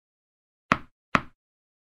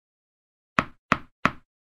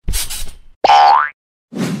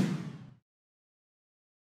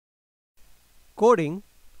coding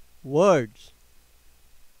words.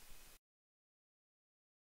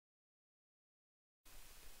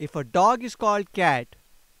 If a dog is called cat,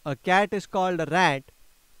 a cat is called a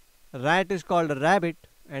rat is called a rabbit,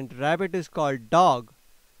 and rabbit is called dog,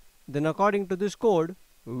 then according to this code,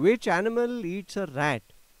 which animal eats a rat?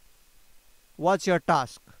 What's your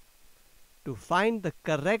task? To find the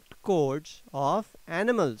correct codes of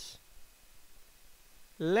animals.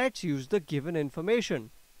 Let's use the given information.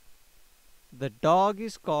 The dog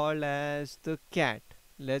is called as the cat.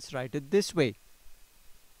 Let's write it this way.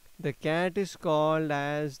 The cat is called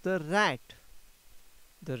as the rat.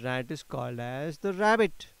 The rat is called as the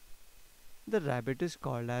rabbit. The rabbit is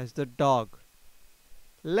called as the dog.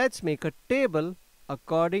 Let's make a table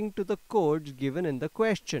according to the codes given in the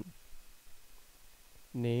question.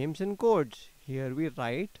 Names and codes. Here we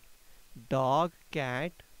write dog,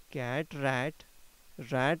 cat, cat, rat,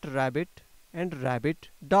 rat, rabbit, and rabbit,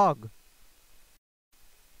 dog.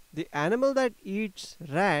 The animal that eats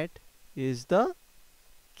rat is the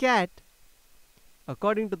cat.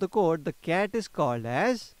 According to the code, the cat is called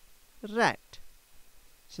as rat.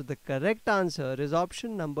 So the correct answer is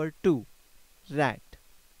option number 2, rat.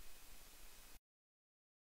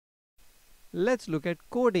 Let's look at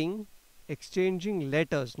coding, exchanging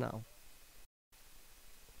letters now.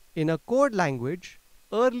 In a code language,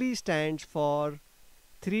 early stands for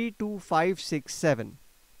 3, 2, 5, 6, 7.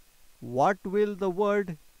 What will the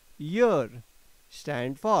word year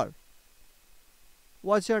stand for?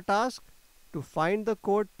 What's your task? To find the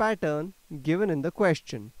code pattern given in the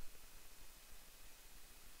question.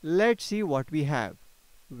 Let's see what we have.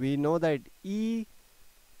 We know that E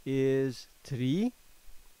is 3,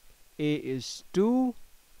 A is 2,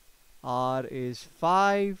 R is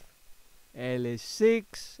 5, L is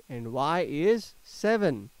 6, and Y is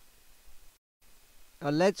 7. Now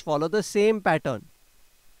let's follow the same pattern.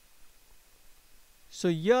 So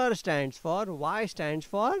year stands for, Y stands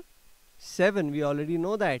for 7. We already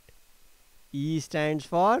know that. E stands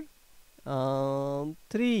for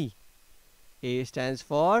 3. A stands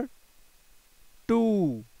for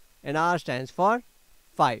 2. And R stands for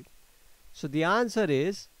 5. So the answer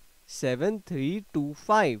is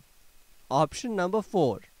 7325. Option number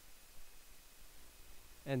 4.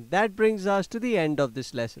 And that brings us to the end of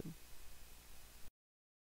this lesson.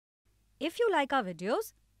 If you like our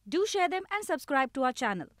videos, do share them and subscribe to our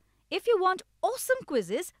channel. If you want awesome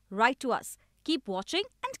quizzes, write to us. Keep watching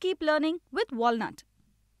and keep learning with Walnut.